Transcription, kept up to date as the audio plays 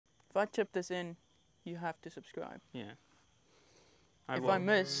If I chip this in, you have to subscribe. Yeah. If I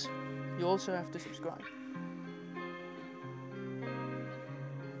miss, you also have to subscribe.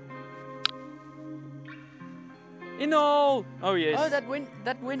 Oh yes. Oh, that went.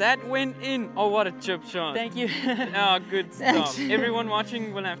 That went in. Oh, what a chip shot. Thank you. Oh, good stuff. Thanks. Everyone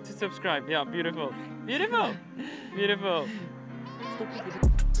watching will have to subscribe. Yeah, beautiful. Beautiful. Beautiful.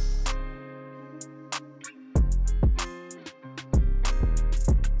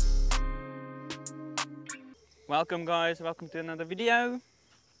 Welcome guys, welcome to another video.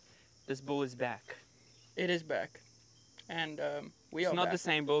 This bull is back. It is back. And we It's are not back. the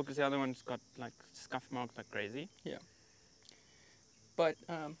same bull because the other one's got like scuff marks like crazy. Yeah. But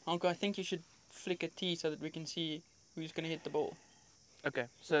Uncle, I think you should flick a T so that we can see who's going to hit the ball. Okay,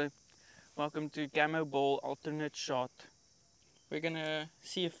 so welcome to Camo Ball alternate shot. We're going to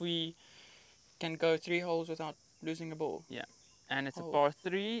see if we can go 3 holes without losing a ball. Yeah, and it's Oh. a par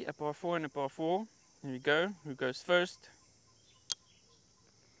 3, a par 4 and a par 4. Here we go. Who goes first?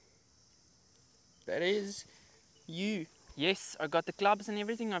 That is you. Yes, I got the clubs and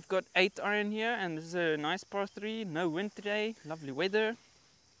everything. I've got 8 iron here and this is a nice par 3. No wind today, lovely weather.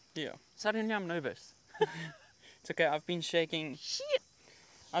 Yeah. Suddenly I'm nervous. It's okay, I've been shaking. Shit!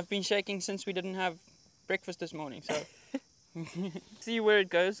 I've been shaking since we didn't have breakfast this morning, so. See where it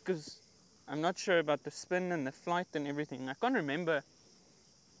goes because I'm not sure about the spin and the flight and everything. I can't remember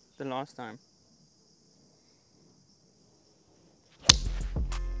the last time.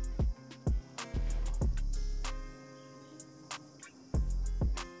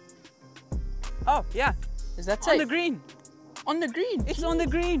 Oh yeah, Is that on safe? the green. On the green? It's on the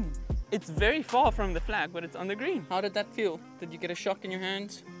green. It's very far from the flag, but it's on the green. How did that feel? Did you get a shock in your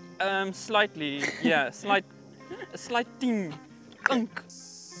hands? Slightly, yeah, a slight ting, gunk.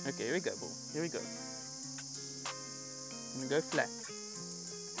 Okay, here we go, bull. Here we go. I'm gonna go flat.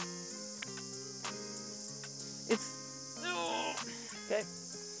 It's Okay.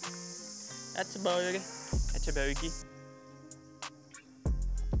 That's a bogey. that's a bogey.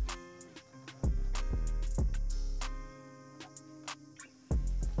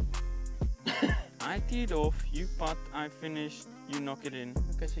 I teed off, you putt, I finished, you knock it in.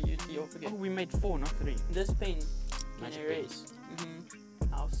 Okay, so you tee off Oh, again. we made 4, not 3. This pen can Magic erase.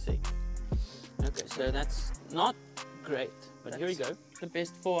 How sick. Okay, so that's not great, but here we go. The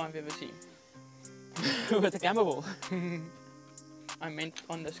best 4 I've ever seen. With the camera ball. I meant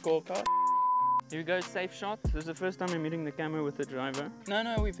on the scorecard. Here we go, safe shot. This is the first time I'm hitting the camera with the driver.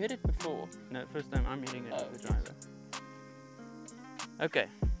 No, we've hit it before. No, first time I'm hitting it Oh, with the driver. Okay.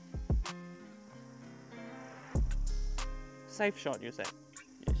 Safe shot, you say?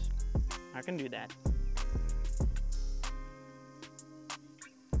 Yes. I can do that.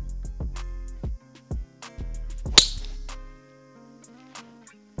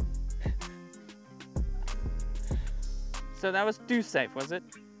 So that was too safe, was it?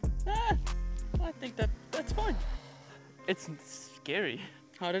 Ah, I think that's fine. It's scary.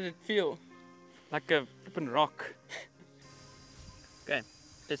 How did it feel? Like a flippin' rock. Okay,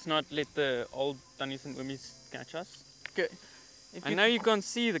 let's not let the old Tannies and Ummies catch us. Okay. I know you can't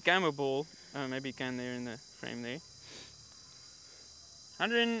see the camera ball. Oh, maybe you can there in the frame there.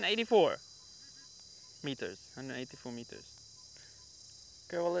 184 meters. 184 meters.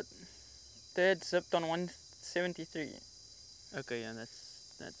 Okay, well, the head zipped on 173. Okay, yeah,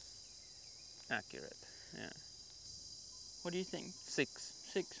 that's accurate. Yeah, What do you think? 6.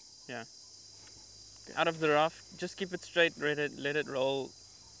 6. Yeah. Okay. Out of the rough. Just keep it straight. Let it roll.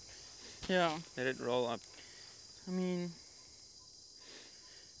 Yeah. Let it roll up. I mean,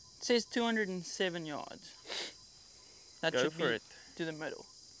 it says 207 yards. That Go should for be it. to the middle.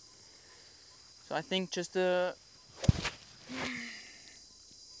 So I think just a.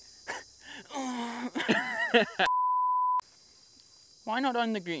 Why not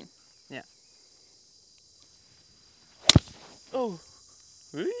on the green? Yeah. Oh,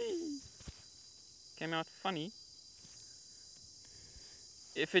 Whee! Came out funny.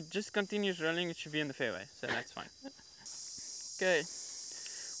 If it just continues rolling, it should be in the fairway, so that's fine. okay.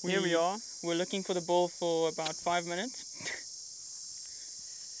 Here we are. We're looking for the ball for about 5 minutes.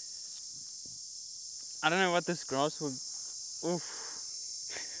 I don't know what this grass will. Oof.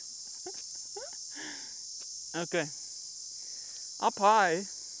 Okay. Up high.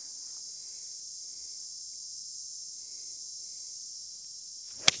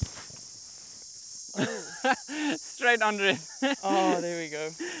 Straight under it. Oh, there we go.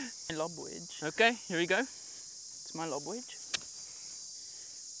 My lob wedge. Okay, here we go. It's my lob wedge.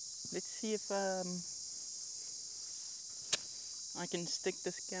 Let's see if I can stick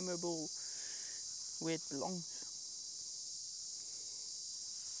this camera ball where it belongs.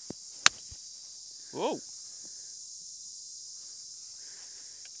 Whoa.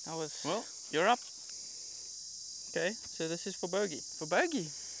 That was... Well, you're up Okay, so this is for bogey. for bogey.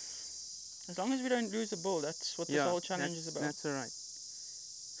 As long as we don't lose the ball, that's what this whole challenge is about. That's alright.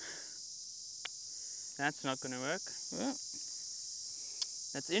 That's not gonna work. Yeah.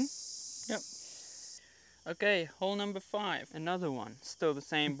 That's in. Okay, hole number 5. Another one. Still the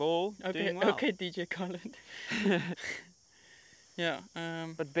same ball. Okay, Doing well. okay, DJ Khaled. Yeah.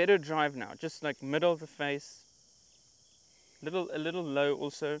 But better drive now. Just like middle of the face. A little low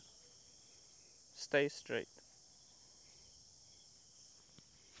also. Stay straight.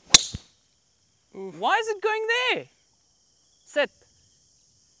 Oof. Why is it going there? Sit.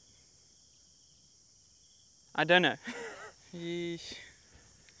 I don't know. Yeesh.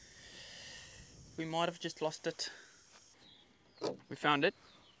 We might have just lost it. We found it.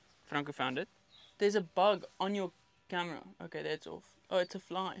 Franco found it. There's a bug on your camera. Okay, that's off. Oh, it's a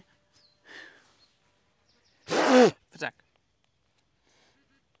fly. Zach.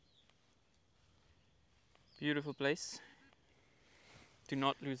 Beautiful place. Do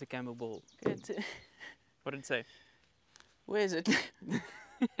not lose a camel ball. Okay, What did it say? where is it?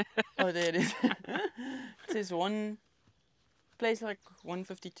 Oh, there it is. It says one place like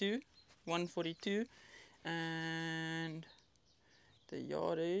 152, 142, and the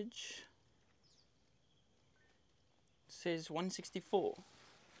yardage says 164.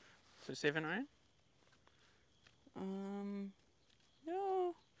 So 7 iron?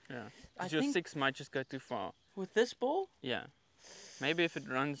 Yeah. Yeah. I 'Cause your think 6 might just go too far. with this ball, Yeah. Maybe if it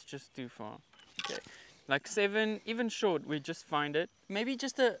runs just too far. okay. Like 7, even short, we just find it. Maybe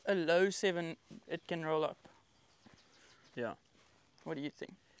just a low 7, it can roll up. Yeah. What do you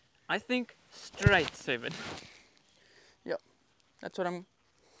think? I think straight 7. That's what I'm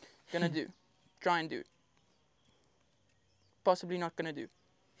gonna do. Try and do. Possibly not gonna do.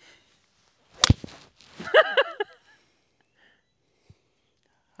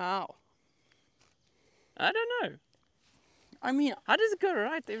 How? I don't know. I mean, How does it go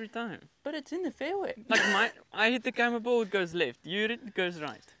right every time? but it's in the fairway. Like I hit the camera ball, it goes left. You hit it, it goes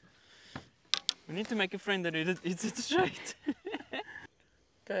right. We need to make a friend that hits it straight.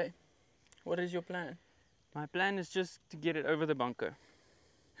 Okay. What is your plan? My plan is just to get it over the bunker.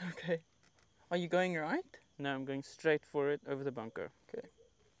 Okay. Are you going right? No, I'm going straight for it over the bunker. Okay.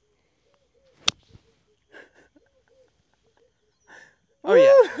 Oh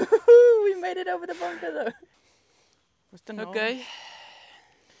yeah. We made it over the bunker though. What's the Okay.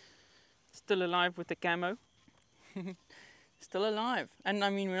 Still alive with the camo. Still alive. And I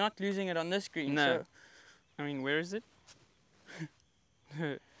mean, we're not losing it on this screen. No. So. I mean, where is it?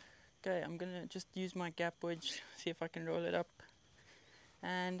 Okay, I'm gonna just use my gap wedge, see if I can roll it up.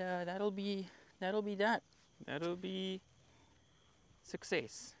 And that'll be that. That'll be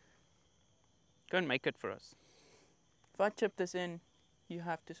success. Go and make it for us. If I chip this in, you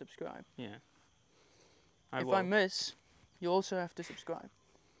have to subscribe. Yeah. If will. I miss, you also have to subscribe.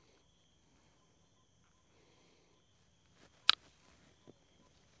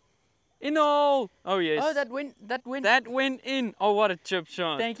 In all! Oh yes. Oh, that went. That went in. Oh, what a chip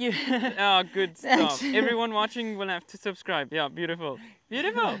shot. Thank you. Oh, good Thanks. stuff. Everyone watching will have to subscribe. Yeah, beautiful.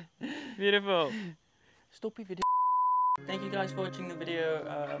 Beautiful. Beautiful. Stop your video. Thank you guys for watching the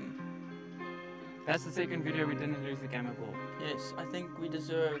video. That's the second video we didn't lose the camera ball. Yes, I think we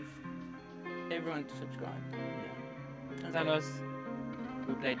deserve everyone to subscribe. Yeah. Tell us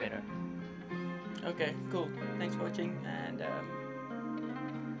who played better. Okay, cool. Thanks for watching and.